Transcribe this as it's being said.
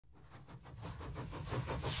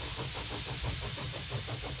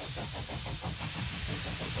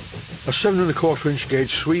A 7¼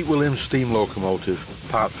 gauge Sweet William steam locomotive,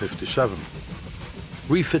 part 57.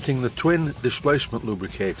 Refitting the twin displacement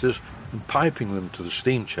lubricators and piping them to the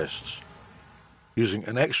steam chests. Using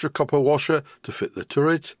an extra copper washer to fit the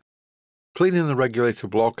turret, cleaning the regulator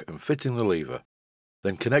block and fitting the lever,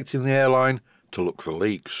 then connecting the airline to look for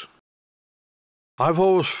leaks. I've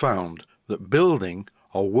always found that building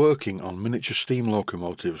or working on miniature steam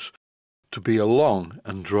locomotives to be a long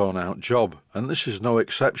and drawn-out job, and this is no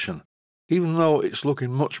exception. Even though it's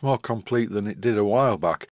looking much more complete than it did a while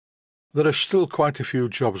back, there are still quite a few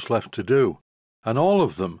jobs left to do, and all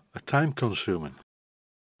of them are time-consuming.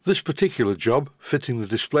 This particular job, fitting the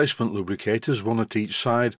displacement lubricators one at each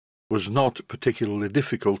side, was not particularly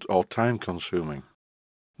difficult or time-consuming.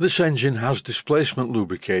 This engine has displacement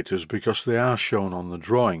lubricators because they are shown on the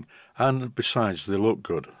drawing, and besides they look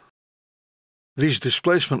good. These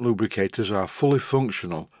displacement lubricators are fully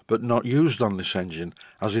functional but not used on this engine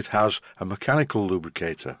as it has a mechanical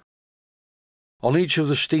lubricator. On each of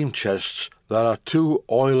the steam chests there are two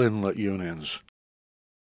oil inlet unions.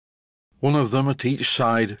 One of them at each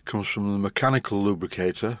side comes from the mechanical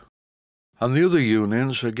lubricator, and the other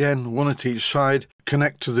unions, again one at each side,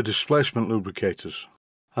 connect to the displacement lubricators.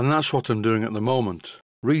 And that's what I'm doing at the moment,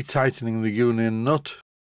 retightening the union nut,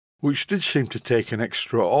 which did seem to take an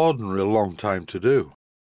extraordinarily long time to do,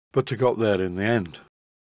 but I got there in the end.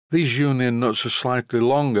 These union nuts are slightly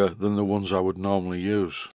longer than the ones I would normally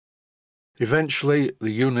use. Eventually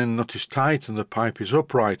the union nut is tight and the pipe is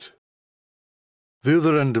upright. The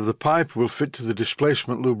other end of the pipe will fit to the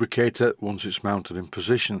displacement lubricator once it's mounted in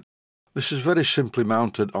position. This is very simply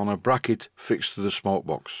mounted on a bracket fixed to the smoke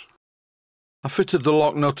box. I fitted the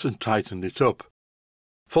lock nut and tightened it up,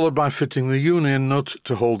 followed by fitting the union nut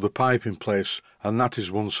to hold the pipe in place, and that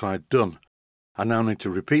is one side done. I now need to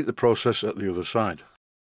repeat the process at the other side.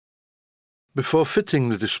 Before fitting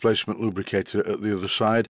the displacement lubricator at the other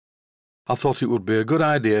side, I thought it would be a good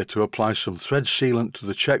idea to apply some thread sealant to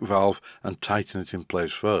the check valve and tighten it in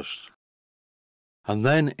place first. And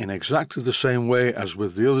then, in exactly the same way as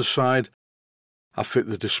with the other side, I fit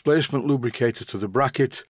the displacement lubricator to the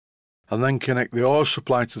bracket and then connect the oil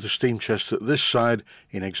supply to the steam chest at this side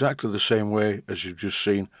in exactly the same way as you've just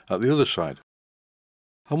seen at the other side.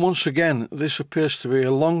 And once again, this appears to be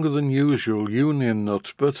a longer than usual union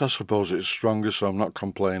nut, but I suppose it's stronger, so I'm not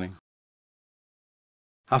complaining.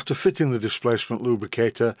 After fitting the displacement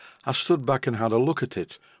lubricator, I stood back and had a look at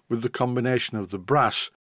it with the combination of the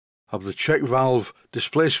brass of the check valve,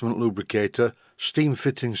 displacement lubricator, steam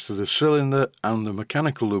fittings to the cylinder and the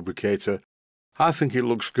mechanical lubricator. I think it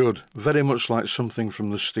looks good, very much like something from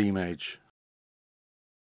the steam age.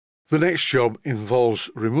 The next job involves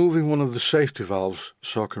removing one of the safety valves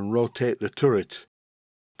so I can rotate the turret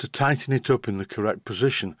to tighten it up in the correct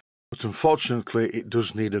position, but unfortunately it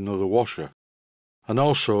does need another washer. And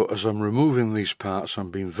also, as I'm removing these parts, I'm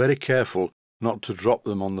being very careful not to drop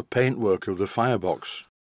them on the paintwork of the firebox.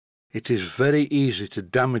 It is very easy to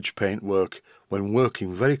damage paintwork when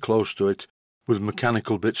working very close to it with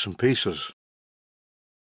mechanical bits and pieces.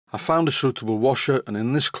 I found a suitable washer, and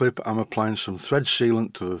in this clip I'm applying some thread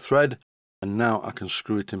sealant to the thread, and now I can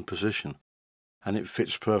screw it in position, and it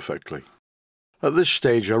fits perfectly. At this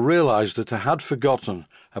stage I realised that I had forgotten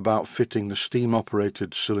about fitting the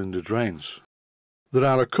steam-operated cylinder drains. There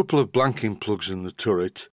are a couple of blanking plugs in the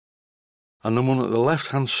turret, and the one at the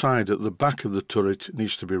left-hand side at the back of the turret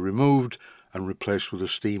needs to be removed and replaced with a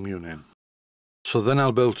steam union. So then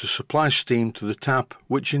I'll be able to supply steam to the tap,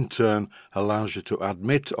 which in turn allows you to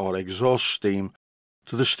admit or exhaust steam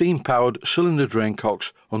to the steam-powered cylinder drain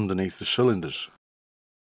cocks underneath the cylinders.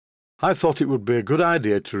 I thought it would be a good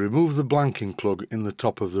idea to remove the blanking plug in the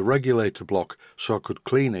top of the regulator block so I could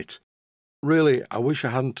clean it. Really, I wish I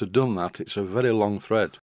hadn't have done that, it's a very long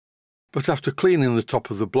thread. But after cleaning the top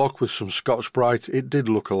of the block with some Scotch-Brite, it did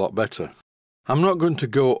look a lot better. I'm not going to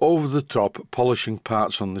go over the top polishing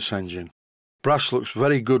parts on this engine. Brass looks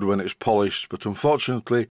very good when it's polished, but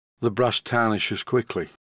unfortunately the brass tarnishes quickly.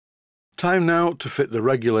 Time now to fit the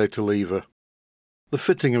regulator lever. The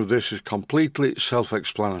fitting of this is completely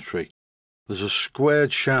self-explanatory. There's a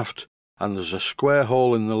squared shaft and there's a square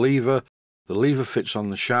hole in the lever fits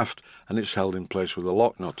on the shaft and it's held in place with a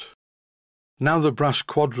lock nut. Now the brass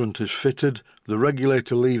quadrant is fitted, the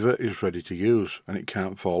regulator lever is ready to use and it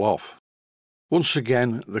can't fall off. Once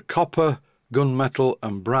again, the copper, gunmetal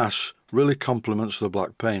and brass really complements the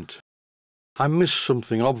black paint. I missed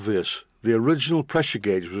something obvious. The original pressure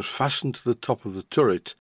gauge was fastened to the top of the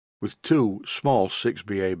turret with two small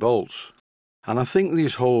 6BA bolts. And I think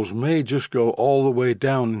these holes may just go all the way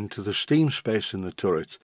down into the steam space in the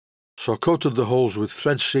turret, So I coated the holes with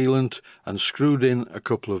thread sealant and screwed in a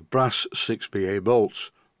couple of brass 6BA bolts,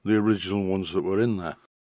 the original ones that were in there.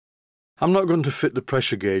 I'm not going to fit the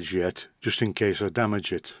pressure gauge yet, just in case I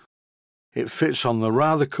damage it. It fits on the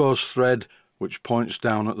rather coarse thread which points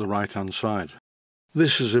down at the right hand side.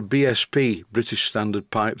 This is a BSP, British Standard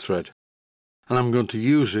Pipe Thread, and I'm going to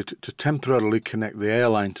use it to temporarily connect the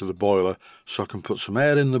airline to the boiler so I can put some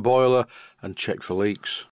air in the boiler and check for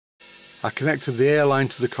leaks. I connected the airline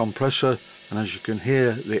to the compressor, and as you can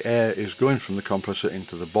hear, the air is going from the compressor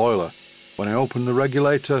into the boiler. When I open the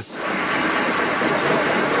regulator,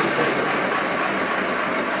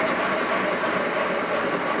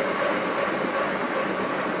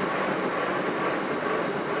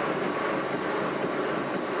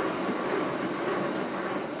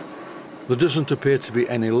 there doesn't appear to be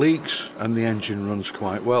any leaks and the engine runs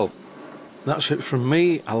quite well. That's it from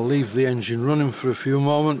me. I'll leave the engine running for a few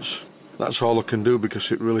moments. That's all I can do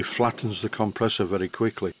because it really flattens the compressor very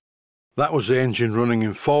quickly. That was the engine running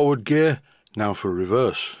in forward gear, now for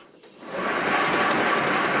reverse.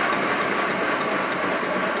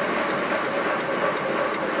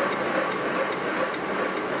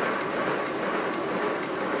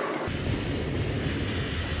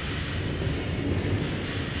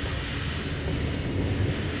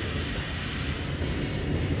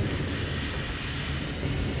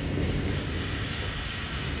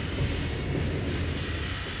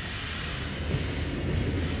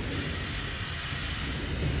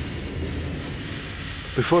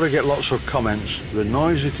 Before I get lots of comments, the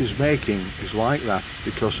noise it is making is like that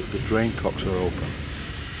because the drain cocks are open.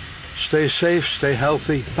 Stay safe, stay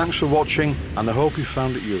healthy, thanks for watching, and I hope you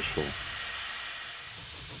found it useful.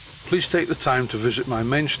 Please take the time to visit my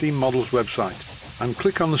Mainsteam Models website and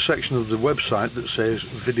click on the section of the website that says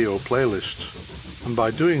Video Playlists. And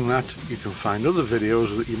by doing that, you can find other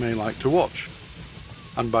videos that you may like to watch.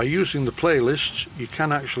 And by using the playlists, you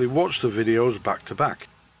can actually watch the videos back to back.